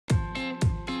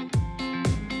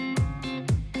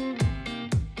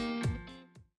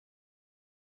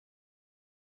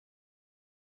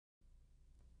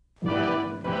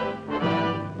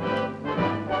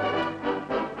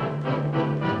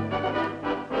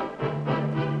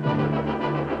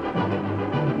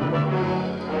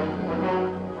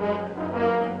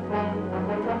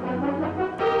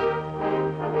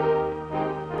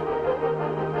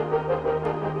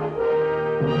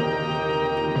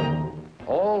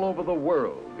All over the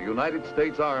world, the United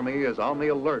States Army is on the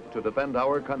alert to defend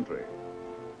our country.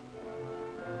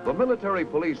 The Military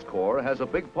Police Corps has a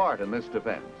big part in this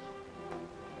defense.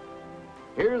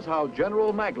 Here's how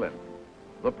General Maglin,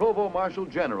 the Provost Marshal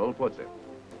General, puts it.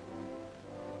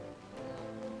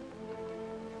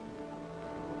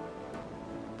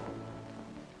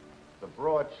 The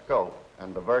broad scope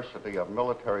and diversity of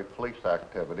military police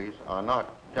activities are not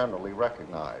generally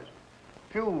recognized.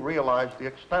 Few realize the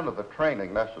extent of the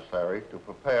training necessary to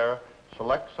prepare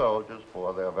select soldiers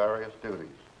for their various duties.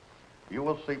 You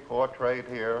will see portrayed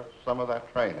here some of that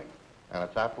training and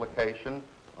its application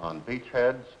on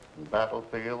beachheads, in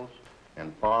battlefields,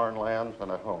 in foreign lands,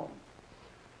 and at home.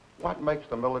 What makes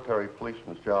the military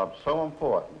policeman's job so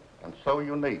important and so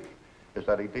unique is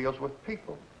that he deals with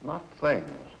people, not things.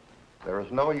 There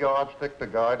is no yardstick to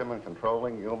guide him in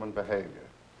controlling human behavior.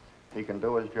 He can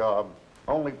do his job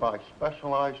only by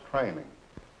specialized training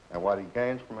and what he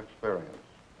gains from experience.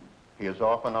 He is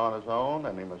often on his own,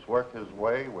 and he must work his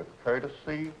way with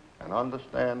courtesy and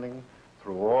understanding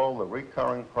through all the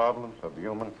recurring problems of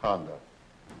human conduct.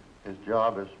 His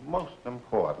job is most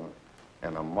important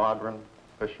in a modern,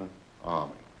 efficient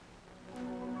army.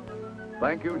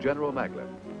 Thank you, General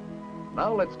Maglin.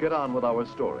 Now let's get on with our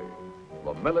story,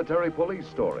 the military police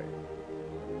story.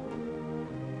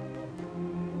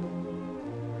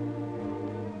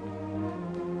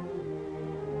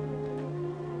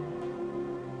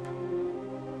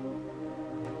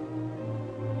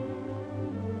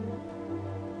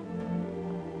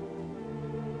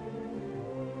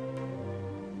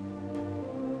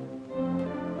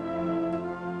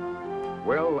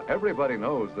 Well, everybody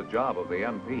knows the job of the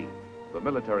MP, the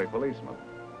military policeman,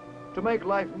 to make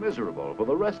life miserable for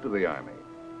the rest of the Army.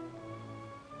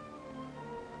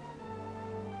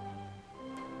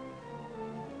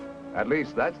 At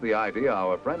least that's the idea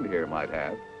our friend here might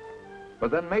have.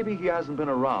 But then maybe he hasn't been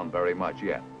around very much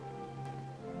yet.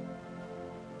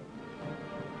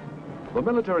 The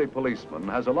military policeman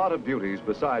has a lot of duties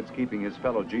besides keeping his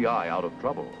fellow GI out of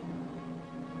trouble.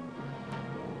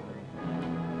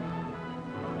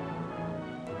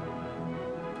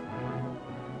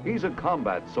 He's a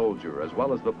combat soldier as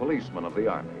well as the policeman of the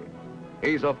Army.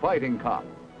 He's a fighting cop.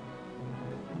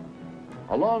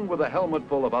 Along with a helmet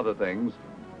full of other things,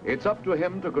 it's up to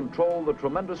him to control the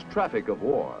tremendous traffic of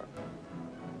war.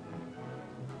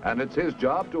 And it's his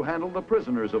job to handle the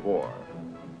prisoners of war.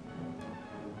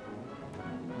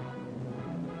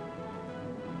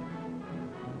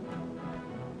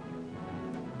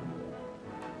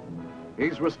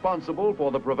 He's responsible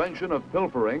for the prevention of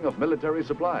pilfering of military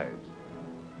supplies.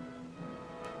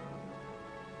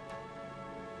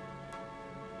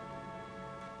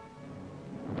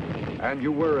 And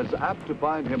you were as apt to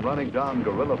find him running down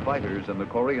guerrilla fighters in the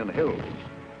Korean hills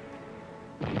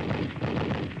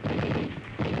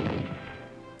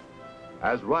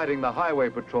as riding the highway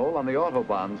patrol on the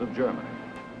autobahns of Germany.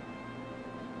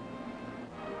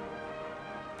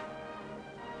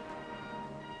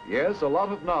 Yes, a lot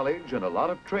of knowledge and a lot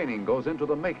of training goes into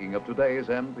the making of today's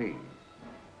MP.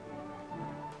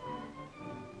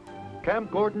 Camp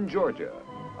Gordon, Georgia,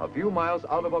 a few miles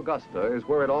out of Augusta, is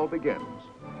where it all begins.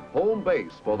 Home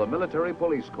base for the Military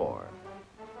Police Corps.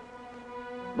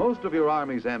 Most of your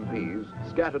Army's MPs,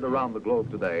 scattered around the globe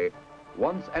today,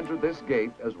 once entered this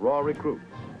gate as raw recruits.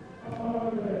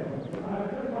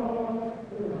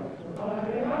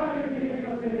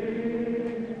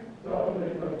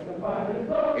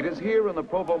 It is here in the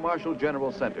Provost Marshal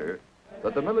General Center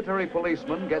that the military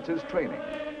policeman gets his training,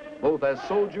 both as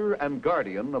soldier and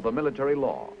guardian of the military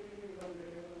law.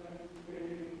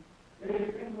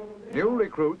 New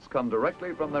recruits come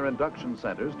directly from their induction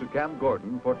centers to Camp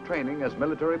Gordon for training as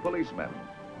military policemen.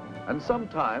 And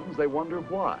sometimes they wonder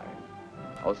why.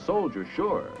 A soldier,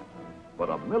 sure, but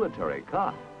a military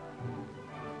cop.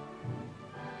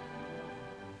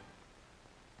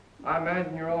 I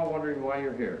imagine you're all wondering why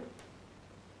you're here.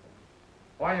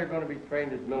 Why you're going to be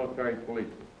trained as military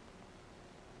policemen.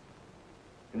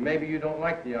 And maybe you don't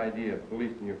like the idea of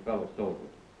policing your fellow soldiers.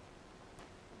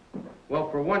 Well,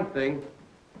 for one thing,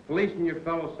 policing your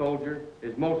fellow soldier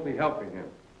is mostly helping him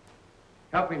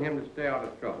to stay out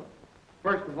of trouble.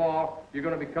 First of all, you're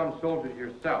going to become soldiers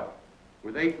yourself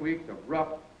with 8 weeks of rough,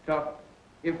 tough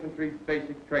infantry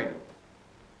basic training.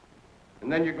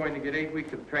 And then you're going to get 8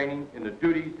 weeks of training in the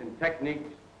duties and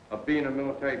techniques of being a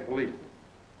military policeman.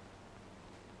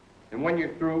 And when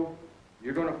you're through,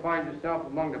 you're going to find yourself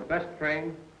among the best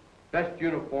trained, best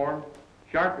uniformed,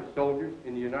 sharpest soldiers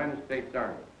in the United States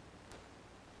Army.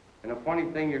 And a funny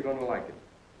thing, you're going to like it.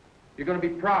 You're going to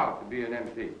be proud to be an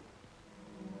MP.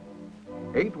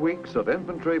 8 weeks of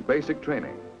infantry basic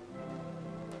training.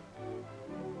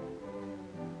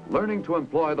 learning to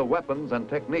employ the weapons and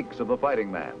techniques of the fighting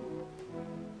man.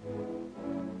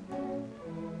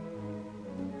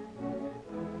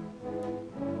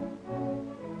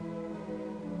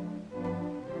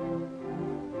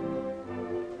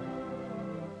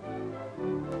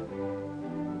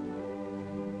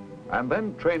 And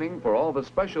then training for all the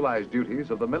specialized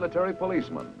duties of the military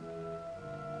policeman.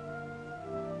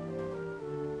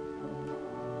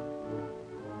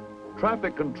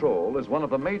 Traffic control is one of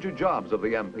the major jobs of the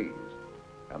MPs,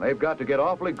 and they've got to get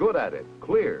awfully good at it,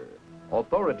 clear,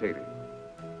 authoritative.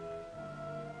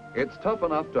 It's tough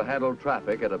enough to handle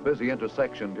traffic at a busy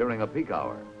intersection during a peak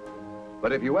hour,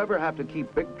 but if you ever have to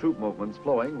keep big troop movements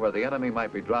flowing where the enemy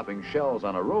might be dropping shells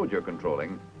on a road you're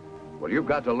controlling, well, you've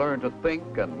got to learn to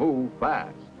think and move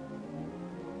fast.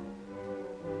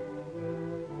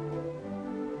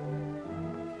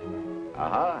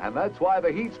 And that's why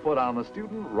the heat's put on the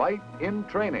student right in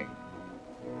training.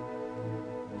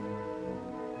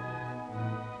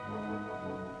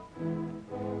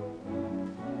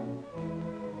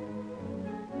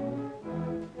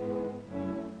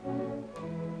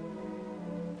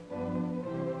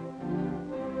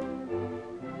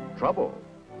 Trouble.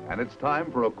 And it's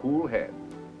time for a cool head.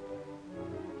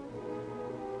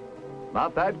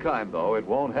 Not that kind, though. It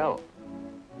won't help.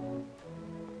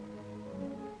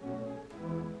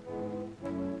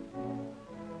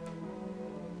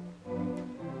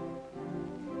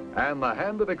 And the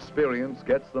hand of experience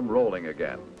gets them rolling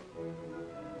again.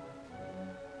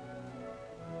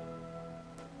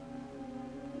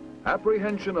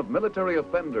 Apprehension of military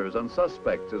offenders and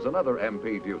suspects is another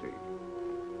MP duty.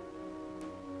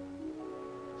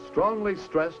 Strongly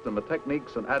stressed in the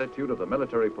techniques and attitude of the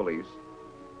military police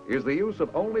is the use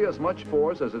of only as much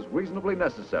force as is reasonably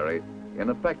necessary in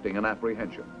effecting an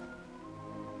apprehension.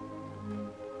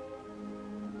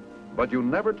 But you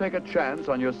never take a chance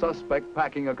on your suspect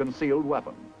packing a concealed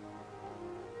weapon.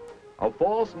 A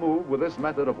false move with this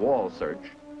method of wall search,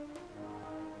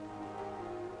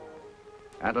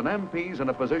 and an MP's in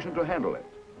a position to handle it.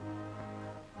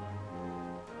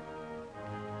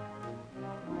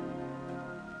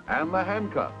 And the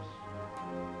handcuffs.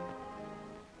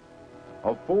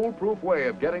 A foolproof way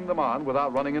of getting them on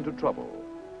without running into trouble.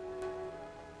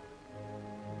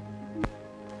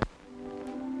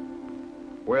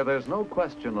 Where there's no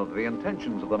question of the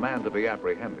intentions of the man to be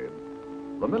apprehended,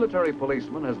 the military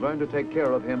policeman has learned to take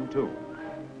care of him too.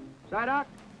 Psyduck?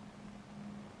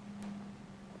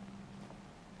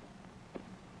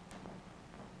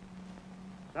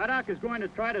 Psyduck is going to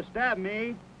try to stab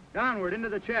me downward into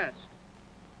the chest.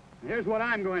 Here's what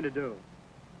I'm going to do.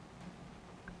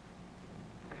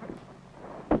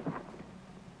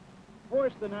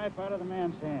 Force the knife out of the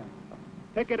man's hand.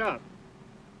 Pick it up.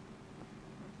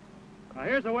 Now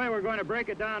here's the way we're going to break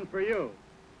it down for you.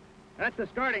 At the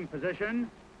starting position,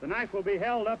 the knife will be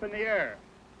held up in the air,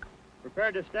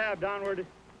 prepared to stab downward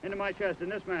into my chest in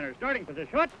this manner. Starting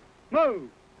position, what? Move!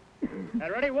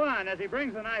 At ready, one, as he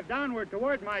brings the knife downward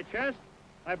toward my chest,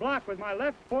 I block with my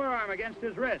left forearm against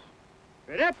his wrist.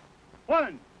 Ready, up,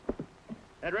 one.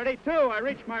 At ready, two, I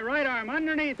reach my right arm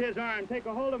underneath his arm, take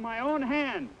a hold of my own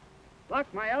hand,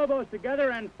 lock my elbows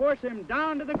together and force him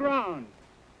down to the ground,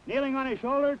 kneeling on his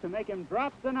shoulder to make him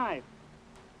drop the knife.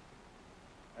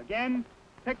 Again,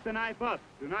 pick the knife up.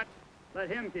 Do not let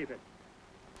him keep it.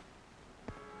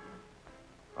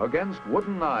 Against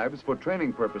wooden knives for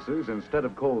training purposes instead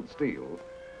of cold steel,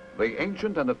 the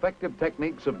ancient and effective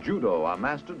techniques of judo are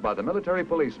mastered by the military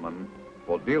policeman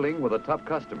for dealing with a tough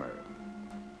customer.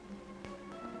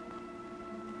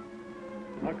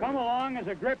 A come along is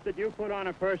a grip that you put on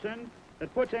a person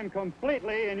that puts him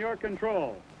completely in your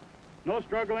control. No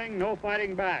struggling, no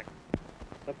fighting back.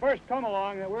 The first come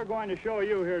along that we're going to show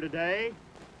you here today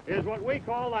is what we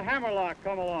call the hammerlock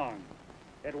come along.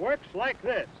 It works like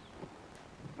this.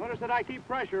 Notice that I keep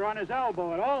pressure on his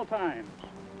elbow at all times.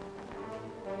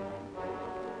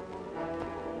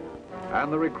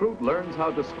 And the recruit learns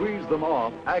how to squeeze them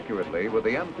off accurately with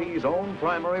the MP's own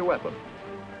primary weapon,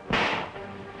 the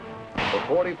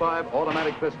 .45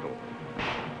 automatic pistol.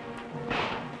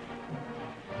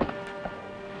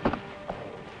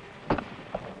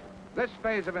 This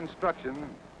phase of instruction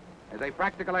is a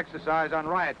practical exercise on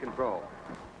riot control.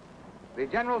 The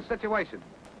general situation: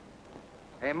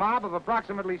 a mob of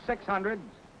approximately 600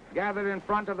 gathered in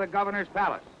front of the governor's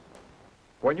palace.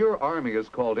 When your army is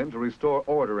called in to restore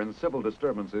order in civil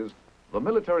disturbances, the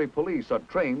military police are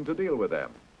trained to deal with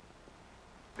them.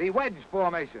 The wedge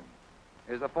formation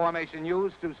is the formation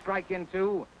used to strike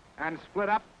into and split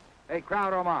up a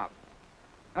crowd or mob.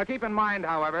 Now keep in mind,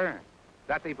 however,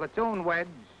 that the platoon wedge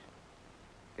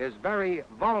is very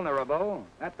vulnerable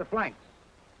at the flanks.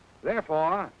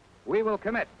 Therefore, we will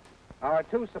commit our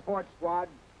 2 support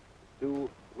squads to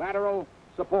lateral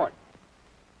support.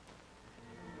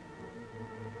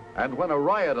 And when a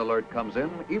riot alert comes in,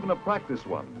 even a practice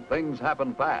one, things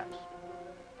happen fast.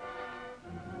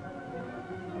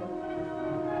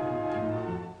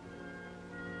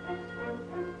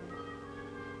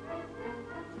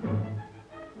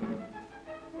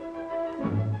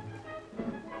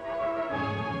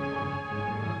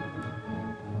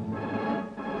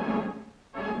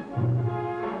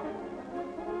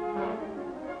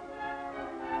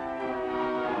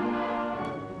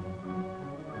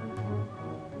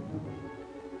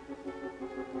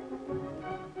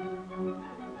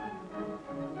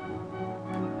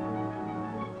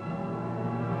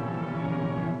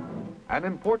 An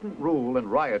important rule in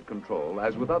riot control,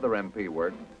 as with other MP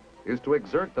work, is to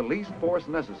exert the least force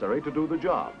necessary to do the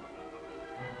job.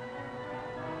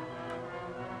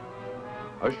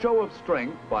 A show of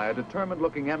strength by a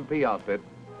determined-looking MP outfit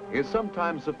is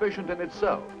sometimes sufficient in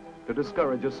itself to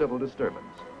discourage a civil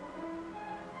disturbance.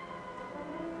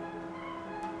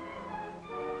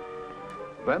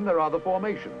 Then there are the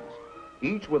formations,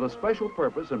 each with a special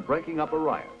purpose in breaking up a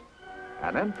riot.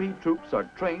 And MP troops are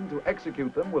trained to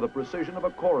execute them with the precision of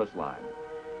a chorus line.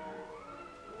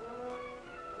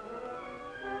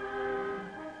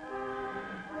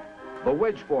 The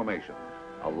wedge formation,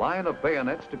 a line of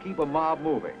bayonets to keep a mob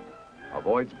moving,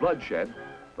 avoids bloodshed,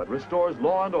 but restores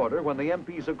law and order when the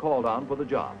MPs are called on for the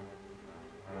job.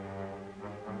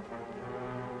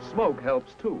 Smoke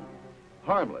helps too,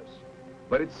 harmless,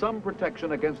 but it's some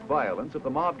protection against violence if the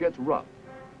mob gets rough,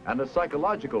 and a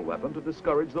psychological weapon to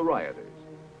discourage the rioters.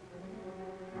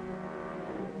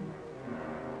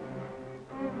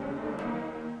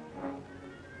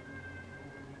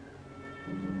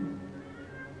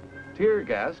 Tear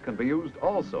gas can be used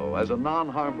also as a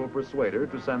non-harmful persuader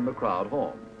to send the crowd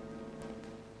home.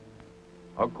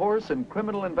 A course in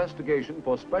criminal investigation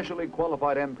for specially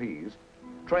qualified MPs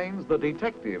trains the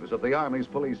detectives of the Army's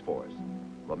police force,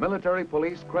 the military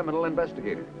police criminal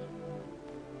investigators.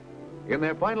 In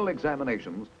their final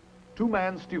examinations,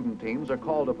 2-man student teams are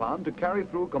called upon to carry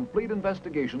through complete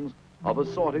investigations of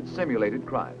assorted simulated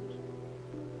crimes.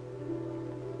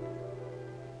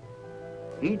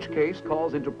 Each case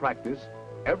calls into practice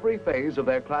every phase of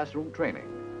their classroom training,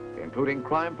 including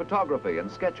crime photography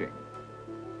and sketching.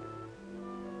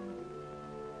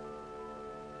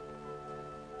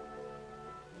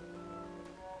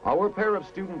 Our pair of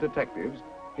student detectives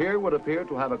here would appear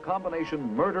to have a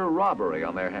combination murder-robbery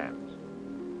on their hands.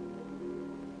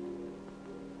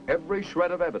 Every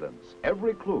shred of evidence,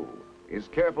 every clue is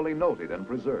carefully noted and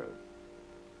preserved.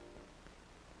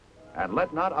 And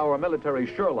let not our military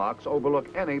Sherlocks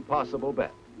overlook any possible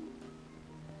bet.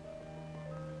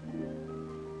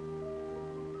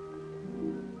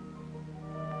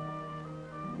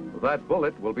 That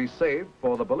bullet will be saved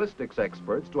for the ballistics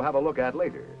experts to have a look at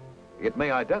later. It may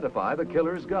identify the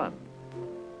killer's gun.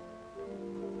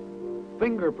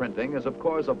 Fingerprinting is, of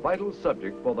course, a vital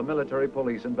subject for the military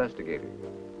police investigators.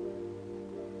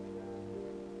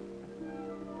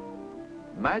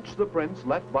 Match the prints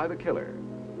left by the killer,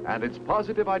 and it's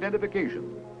positive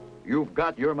identification. You've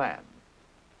got your man.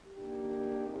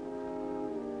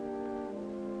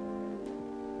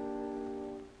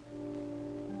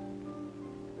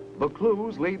 The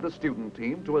clues lead the student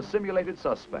team to a simulated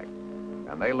suspect,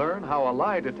 and they learn how a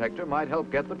lie detector might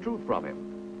help get the truth from him.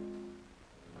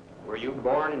 Were you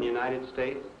born in the United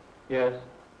States? Yes.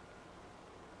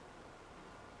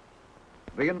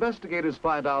 The investigators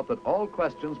find out that all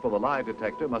questions for the lie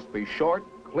detector must be short,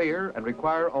 clear, and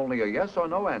require only a yes or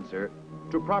no answer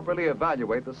to properly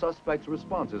evaluate the suspect's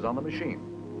responses on the machine.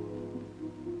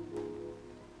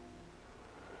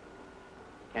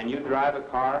 Can you drive a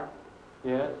car?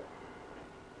 Yes.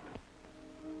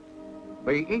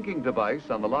 The inking device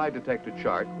on the lie detector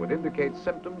chart would indicate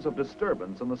symptoms of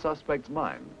disturbance in the suspect's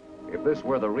mind if this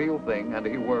were the real thing and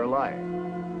he were lying.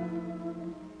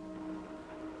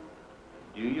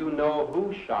 Do you know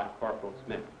who shot Corporal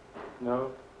Smith?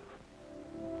 No.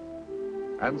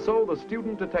 And so the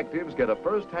student detectives get a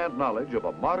first-hand knowledge of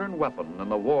a modern weapon in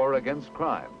the war against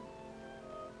crime.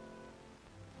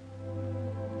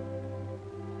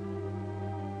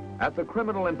 At the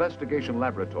Criminal Investigation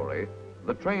Laboratory,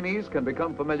 the trainees can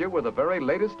become familiar with the very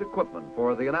latest equipment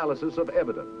for the analysis of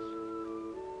evidence.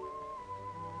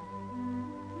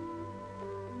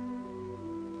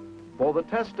 For the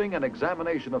testing and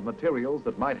examination of materials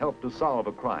that might help to solve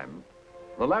a crime,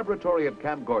 the laboratory at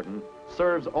Camp Gordon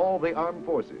serves all the armed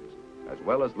forces, as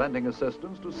well as lending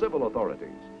assistance to civil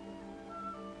authorities.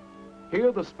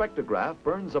 Here, the spectrograph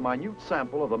burns a minute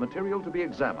sample of the material to be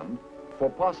examined for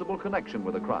possible connection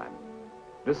with a crime.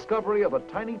 Discovery of a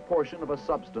tiny portion of a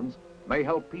substance may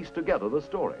help piece together the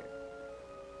story.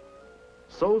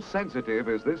 So sensitive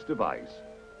is this device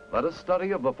that a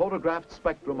study of the photographed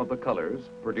spectrum of the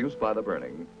colors produced by the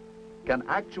burning can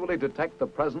actually detect the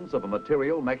presence of a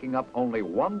material making up only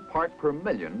 1 part per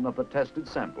million of the tested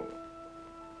sample.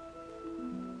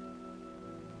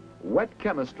 Wet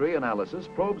chemistry analysis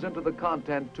probes into the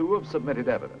content, too, of submitted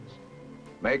evidence,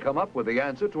 may come up with the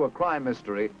answer to a crime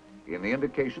mystery in the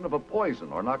indication of a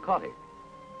poison or narcotic.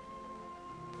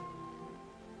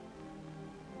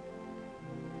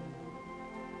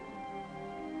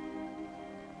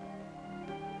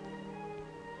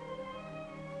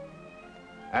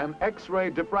 An X-ray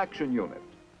diffraction unit,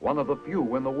 one of the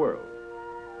few in the world.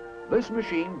 This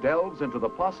machine delves into the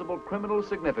possible criminal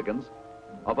significance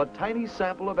of a tiny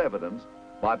sample of evidence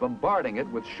by bombarding it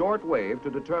with short wave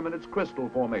to determine its crystal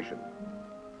formation.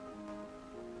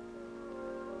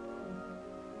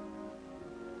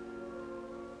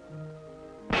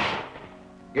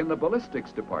 In the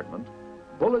ballistics department,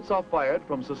 bullets are fired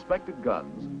from suspected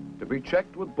guns to be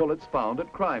checked with bullets found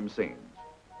at crime scenes.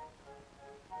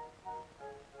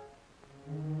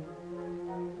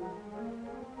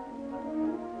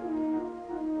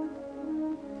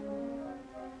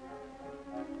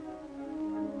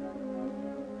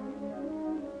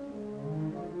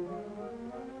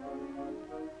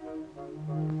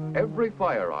 Every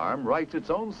firearm writes its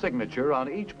own signature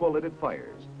on each bullet it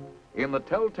fires. In the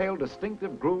telltale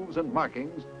distinctive grooves and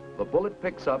markings the bullet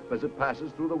picks up as it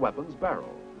passes through the weapon's barrel.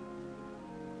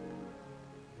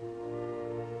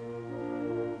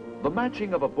 The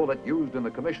matching of a bullet used in the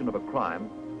commission of a crime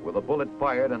with a bullet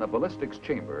fired in a ballistics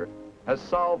chamber has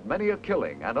solved many a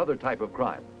killing and other type of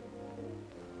crime.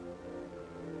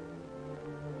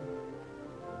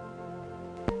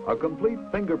 A complete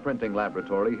fingerprinting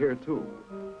laboratory here too,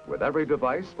 with every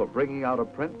device for bringing out a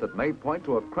print that may point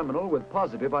to a criminal with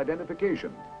positive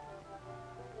identification.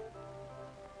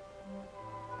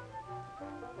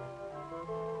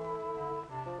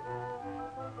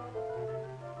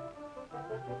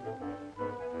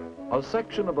 A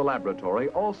section of the laboratory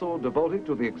also devoted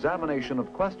to the examination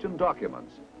of question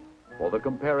documents for the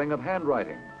comparing of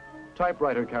handwriting,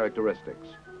 typewriter characteristics,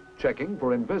 checking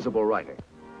for invisible writing.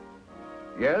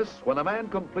 Yes, when a man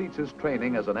completes his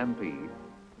training as an MP,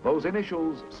 those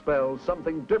initials spell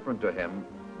something different to him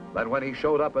than when he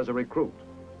showed up as a recruit.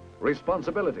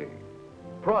 Responsibility,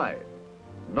 pride,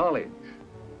 knowledge,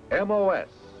 MOS,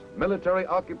 Military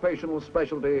Occupational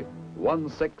Specialty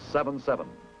 1677.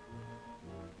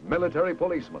 Military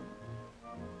policeman.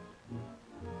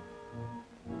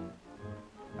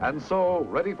 And so,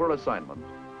 ready for assignment,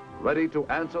 ready to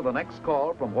answer the next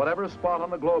call from whatever spot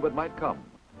on the globe it might come,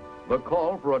 the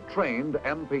call for a trained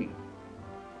MP.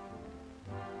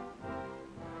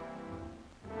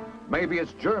 Maybe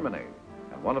it's Germany,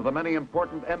 and one of the many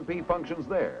important MP functions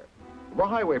there, the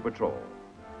Highway Patrol.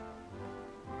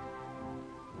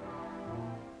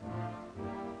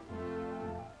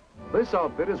 This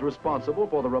outfit is responsible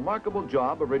for the remarkable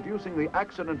job of reducing the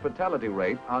accident fatality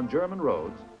rate on German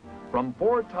roads from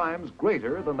 4 times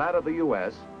greater than that of the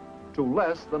U.S. to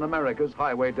less than America's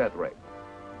highway death rate.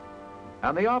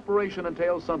 And the operation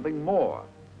entails something more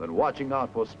than watching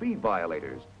out for speed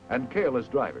violators and careless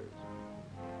drivers.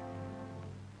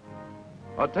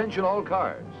 Attention all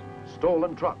cars,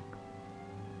 stolen truck.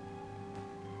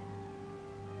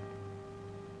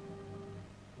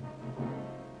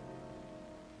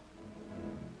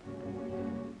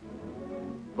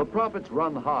 The profits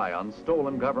run high on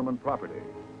stolen government property,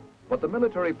 but the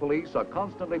military police are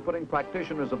constantly putting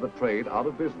practitioners of the trade out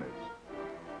of business.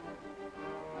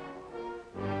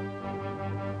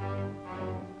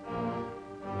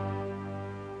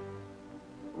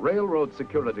 Railroad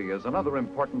security is another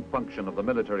important function of the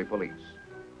military police.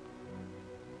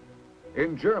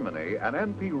 In Germany, an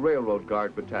MP Railroad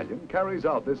Guard battalion carries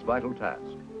out this vital task.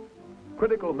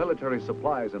 Critical military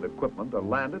supplies and equipment are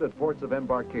landed at ports of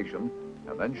embarkation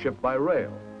and then shipped by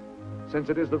rail, since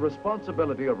it is the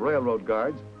responsibility of railroad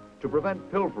guards to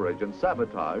prevent pilferage and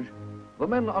sabotage. The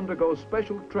men undergo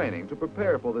special training to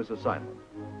prepare for this assignment.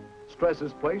 Stress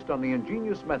is placed on the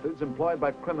ingenious methods employed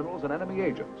by criminals and enemy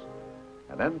agents,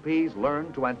 and MPs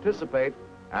learn to anticipate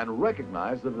and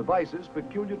recognize the devices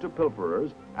peculiar to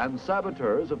pilferers and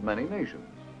saboteurs of many nations.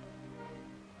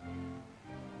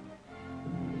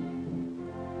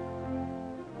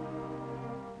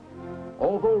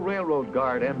 Although Railroad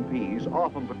Guard MPs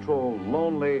often patrol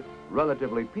lonely,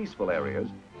 relatively peaceful areas,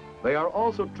 they are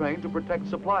also trained to protect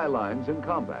supply lines in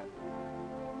combat.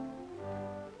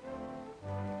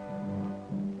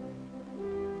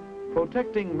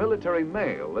 Protecting military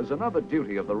mail is another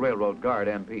duty of the Railroad Guard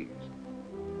MPs.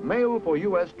 Mail for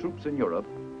U.S. troops in Europe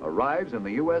arrives in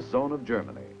the U.S. zone of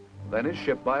Germany, then is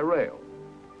shipped by rail.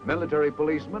 Military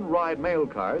policemen ride mail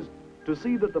cars to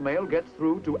see that the mail gets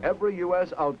through to every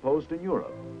U.S. outpost in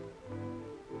Europe.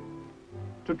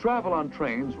 To travel on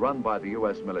trains run by the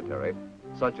U.S. military,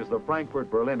 such as the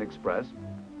Frankfurt-Berlin Express,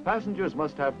 passengers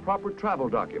must have proper travel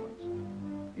documents.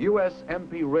 U.S.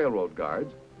 MP railroad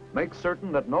guards make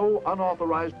certain that no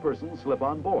unauthorized persons slip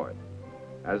on board.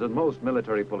 As in most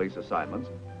military police assignments,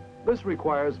 this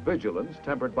requires vigilance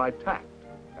tempered by tact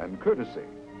and courtesy.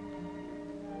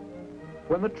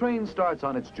 When the train starts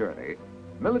on its journey,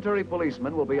 military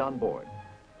policemen will be on board.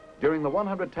 During the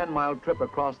 110-mile trip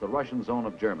across the Russian zone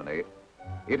of Germany,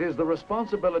 it is the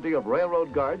responsibility of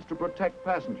railroad guards to protect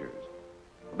passengers.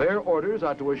 Their orders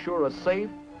are to assure a safe,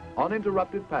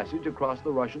 uninterrupted passage across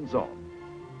the Russian zone.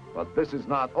 But this is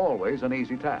not always an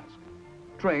easy task.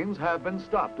 Trains have been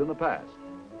stopped in the past,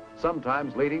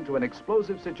 sometimes leading to an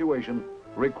explosive situation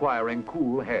requiring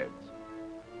cool heads.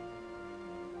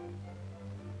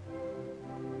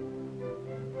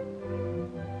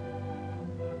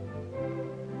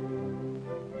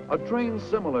 A train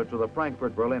similar to the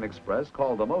Frankfurt-Berlin Express,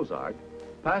 called the Mozart,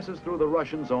 passes through the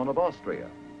Russian zone of Austria.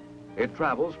 It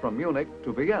travels from Munich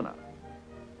to Vienna.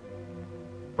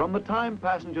 From the time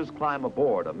passengers climb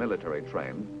aboard a military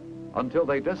train until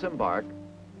they disembark,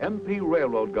 MP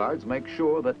railroad guards make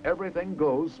sure that everything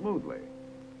goes smoothly.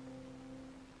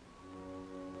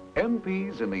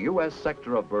 MPs in the U.S.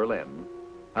 sector of Berlin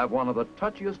have one of the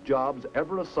touchiest jobs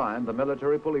ever assigned the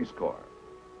military police corps.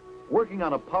 Working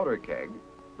on a powder keg,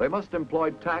 they must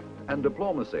employ tact and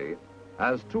diplomacy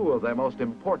as two of their most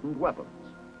important weapons.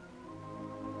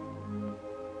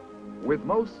 With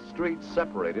most streets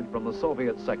separated from the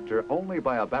Soviet sector only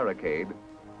by a barricade,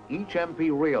 each MP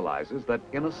realizes that,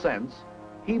 in a sense,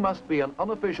 he must be an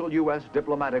unofficial U.S.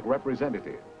 diplomatic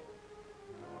representative.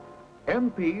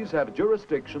 MPs have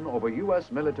jurisdiction over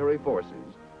U.S. military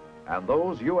forces and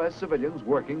those U.S. civilians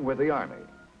working with the Army.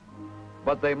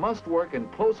 But they must work in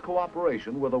close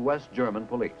cooperation with the West German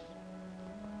police.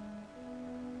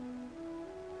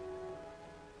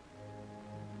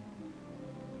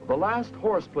 The last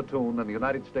horse platoon in the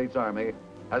United States Army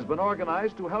has been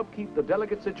organized to help keep the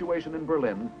delicate situation in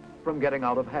Berlin from getting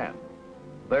out of hand.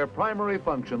 Their primary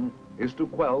function is to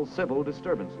quell civil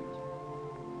disturbances.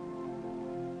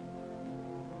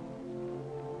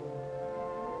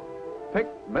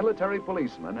 Picked military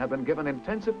policemen have been given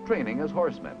intensive training as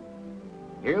horsemen.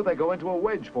 Here they go into a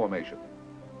wedge formation.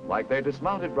 Like their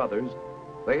dismounted brothers,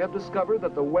 they have discovered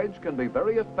that the wedge can be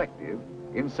very effective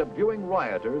in subduing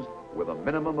rioters with a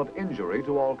minimum of injury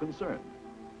to all concerned.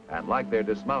 And like their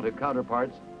dismounted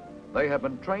counterparts, they have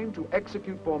been trained to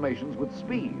execute formations with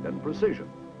speed and precision.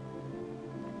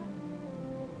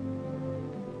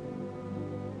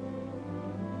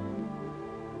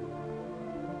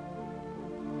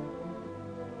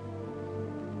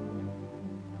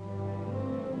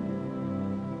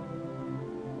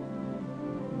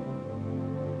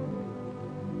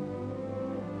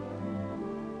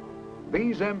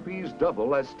 These MPs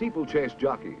double as steeplechase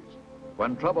jockeys.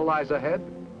 When trouble lies ahead,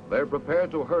 they're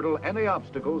prepared to hurdle any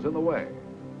obstacles in the way.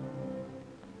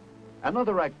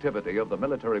 Another activity of the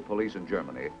military police in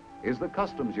Germany is the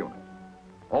customs unit.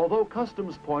 Although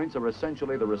customs points are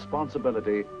essentially the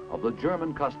responsibility of the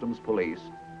German customs police,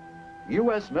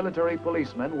 U.S. military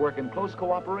policemen work in close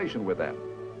cooperation with them.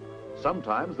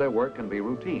 Sometimes their work can be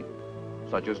routine,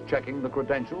 such as checking the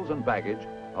credentials and baggage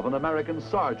of an American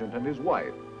sergeant and his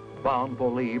wife bound for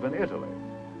leave in Italy.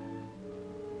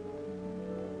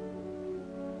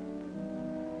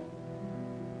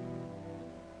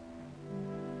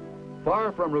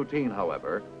 Far from routine,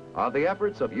 however, are the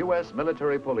efforts of U.S.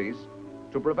 military police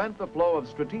to prevent the flow of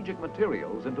strategic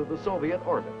materials into the Soviet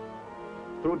orbit.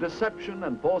 Through deception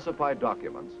and falsified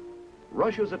documents,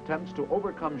 Russia's attempts to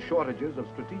overcome shortages of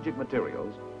strategic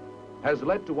materials has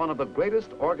led to one of the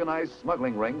greatest organized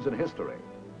smuggling rings in history.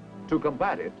 To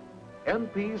combat it,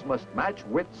 MPs must match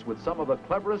wits with some of the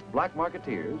cleverest black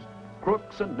marketeers,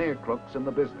 crooks and near crooks in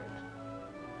the business.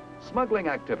 Smuggling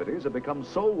activities have become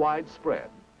so widespread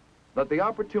that the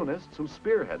opportunists who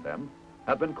spearhead them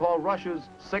have been called Russia's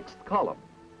sixth column.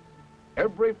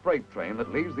 Every freight train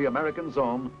that leaves the American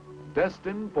zone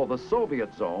destined for the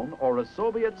Soviet zone or a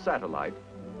Soviet satellite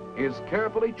is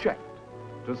carefully checked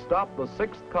to stop the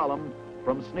sixth column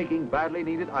from sneaking badly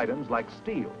needed items like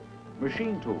steel,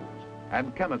 machine tools,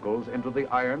 and chemicals into the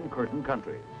Iron Curtain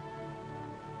countries.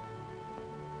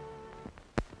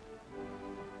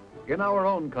 In our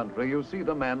own country, you see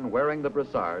the men wearing the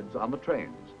brassards on the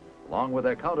trains, along with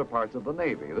their counterparts of the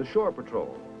Navy, the Shore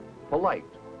Patrol, polite,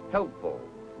 helpful,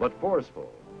 but forceful,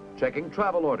 checking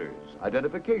travel orders,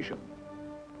 identification,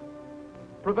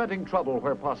 preventing trouble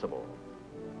where possible,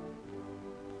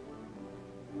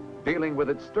 dealing with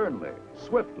it sternly,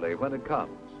 swiftly when it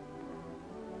comes.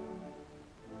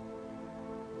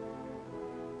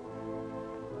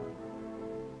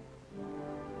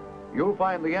 You'll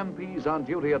find the MPs on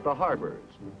duty at the harbors,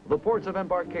 the ports of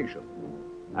embarkation,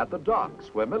 at the docks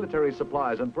where military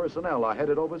supplies and personnel are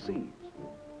headed overseas.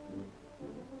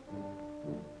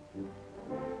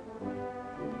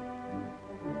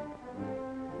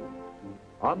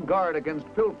 On guard against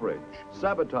pilferage,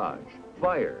 sabotage,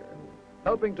 fire,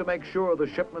 helping to make sure the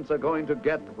shipments are going to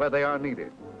get where they are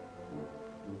needed.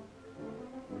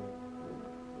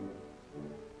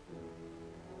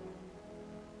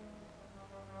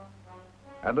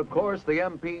 And of course, the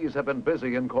MPs have been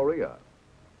busy in Korea.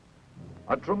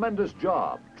 A tremendous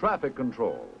job, traffic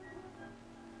control.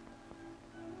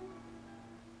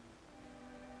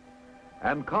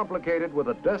 And complicated with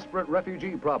a desperate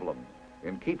refugee problem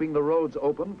in keeping the roads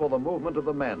open for the movement of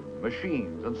the men,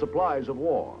 machines, and supplies of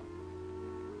war.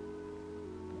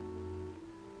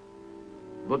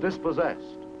 The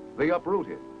dispossessed, the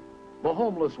uprooted, the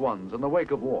homeless ones in the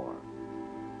wake of war.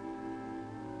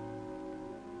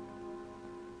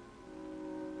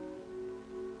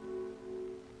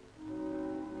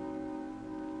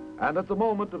 And at the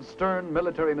moment of stern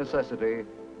military necessity,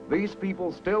 these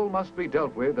people still must be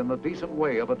dealt with in the decent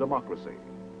way of a democracy.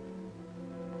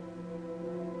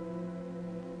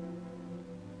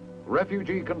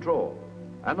 Refugee control,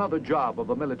 another job of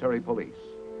the military police.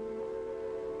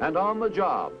 And on the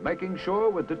job, making sure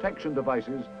with detection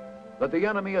devices that the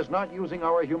enemy is not using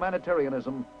our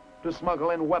humanitarianism to smuggle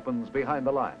in weapons behind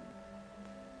the line.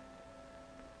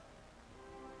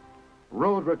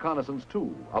 Road reconnaissance,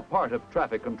 too, a part of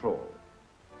traffic control.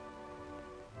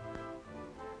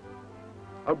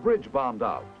 A bridge bombed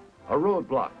out, a road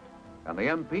blocked, and the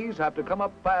MPs have to come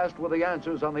up fast with the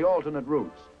answers on the alternate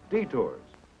routes, detours.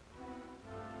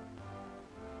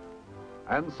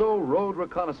 And so road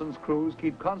reconnaissance crews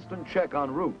keep constant check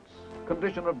on routes,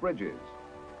 condition of bridges,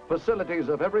 facilities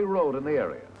of every road in the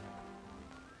area.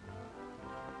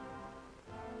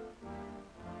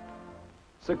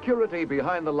 Security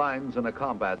behind the lines in a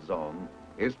combat zone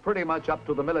is pretty much up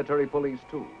to the military police,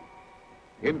 too.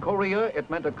 In Korea, it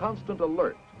meant a constant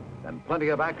alert and plenty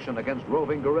of action against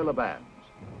roving guerrilla bands.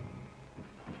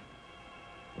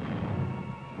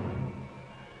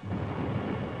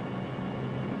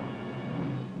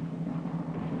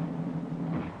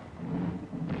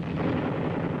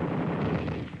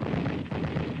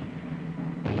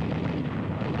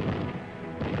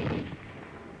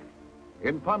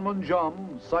 In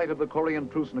Panmunjom, site of the Korean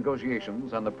truce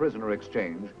negotiations and the prisoner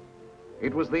exchange,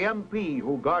 it was the MP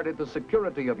who guarded the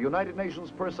security of United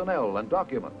Nations personnel and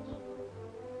documents.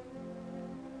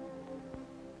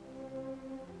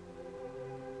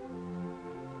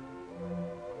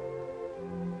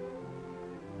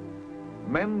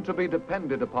 Men to be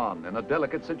depended upon in a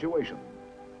delicate situation,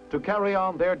 to carry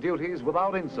on their duties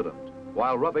without incident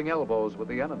while rubbing elbows with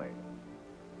the enemy.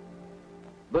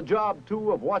 The job,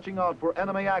 too, of watching out for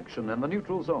enemy action in the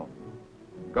neutral zone,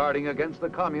 guarding against the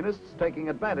communists taking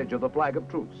advantage of the flag of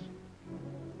truce.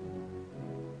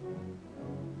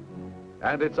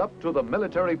 And it's up to the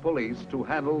military police to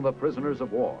handle the prisoners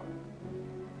of war.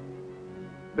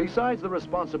 Besides the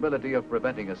responsibility of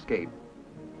preventing escape,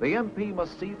 the MP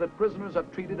must see that prisoners are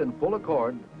treated in full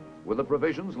accord with the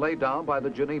provisions laid down by the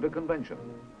Geneva Convention.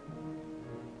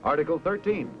 Article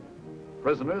 13.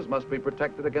 Prisoners must be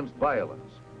protected against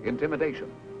violence,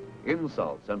 intimidation,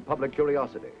 insults, and public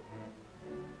curiosity.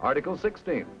 Article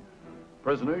 16.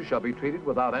 Prisoners shall be treated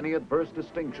without any adverse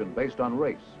distinction based on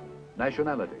race,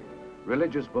 nationality,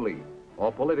 religious belief,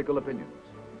 or political opinions.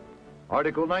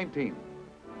 Article 19.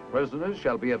 Prisoners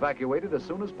shall be evacuated as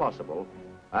soon as possible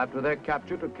after their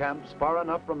capture to camps far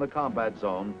enough from the combat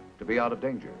zone to be out of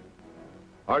danger.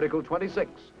 Article 26.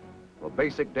 The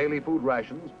basic daily food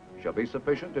rations shall be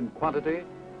sufficient in quantity,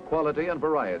 quality, and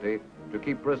variety to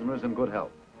keep prisoners in good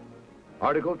health.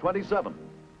 Article 27.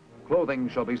 Clothing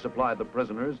shall be supplied the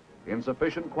prisoners in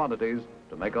sufficient quantities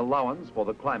to make allowance for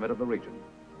the climate of the region.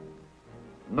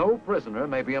 No prisoner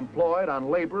may be employed on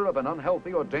labor of an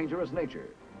unhealthy or dangerous nature.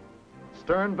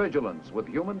 Stern vigilance with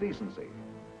human decency.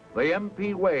 The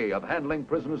MP way of handling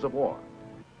prisoners of war.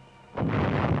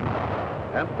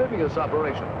 Amphibious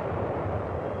operation.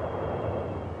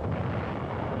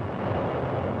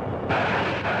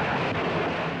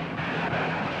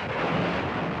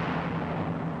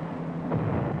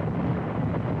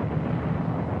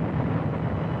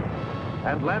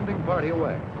 and landing party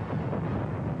away.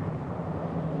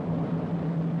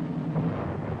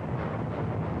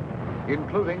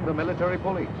 Including the military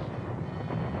police.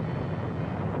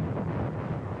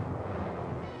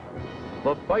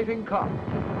 The fighting cop,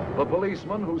 the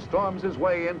policeman who storms his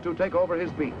way in to take over his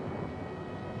beat.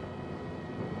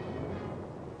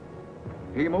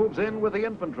 He moves in with the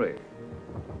infantry.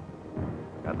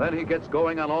 And then he gets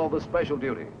going on all the special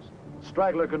duties,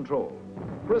 straggler control,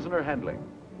 prisoner handling.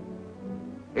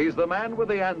 He's the man with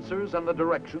the answers and the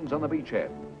directions on the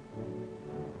beachhead.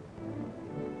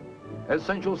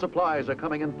 Essential supplies are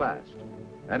coming in fast,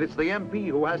 and it's the MP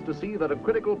who has to see that a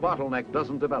critical bottleneck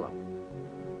doesn't develop.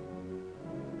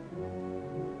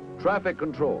 Traffic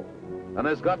control, and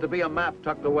there's got to be a map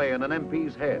tucked away in an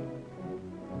MP's head.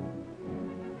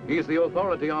 He's the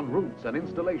authority on routes and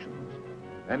installations,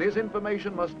 and his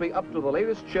information must be up to the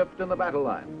latest shift in the battle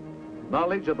line,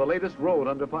 knowledge of the latest road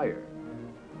under fire.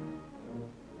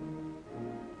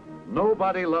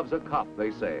 Nobody loves a cop,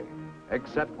 they say,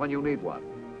 except when you need one.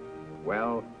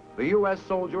 Well, the U.S.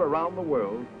 soldier around the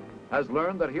world has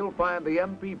learned that he'll find the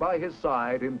MP by his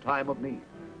side in time of need.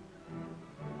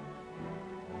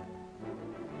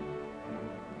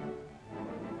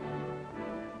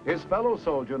 His fellow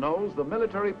soldier knows the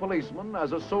military policeman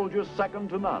as a soldier second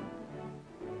to none.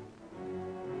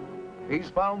 He's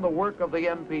found the work of the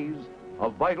MPs a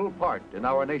vital part in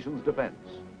our nation's defense.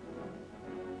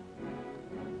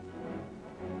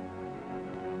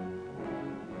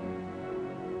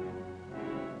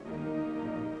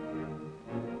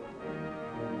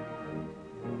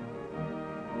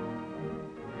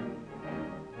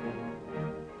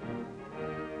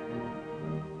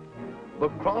 The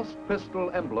crossed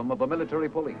pistol emblem of the military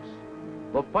police,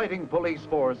 the fighting police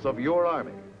force of your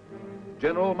army.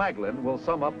 General Maglin will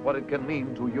sum up what it can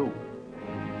mean to you.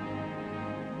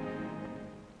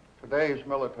 Today's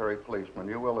military policeman,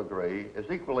 you will agree, is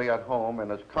equally at home in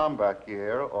his combat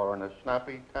gear or in his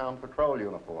snappy town patrol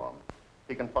uniform.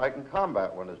 He can fight in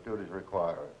combat when his duties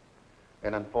require it.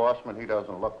 In enforcement, he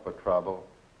doesn't look for trouble,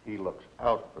 he looks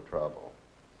out for trouble.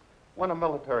 When a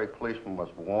military policeman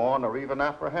must warn or even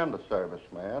apprehend a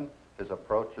serviceman, his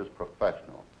approach is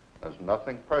professional. There's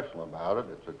nothing personal about it.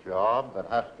 It's a job that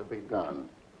has to be done.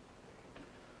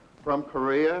 From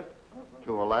Korea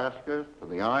to Alaska to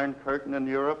the Iron Curtain in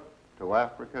Europe to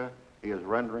Africa, he is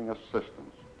rendering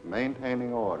assistance,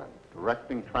 maintaining order,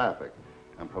 directing traffic,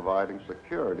 and providing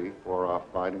security for our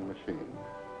fighting machine.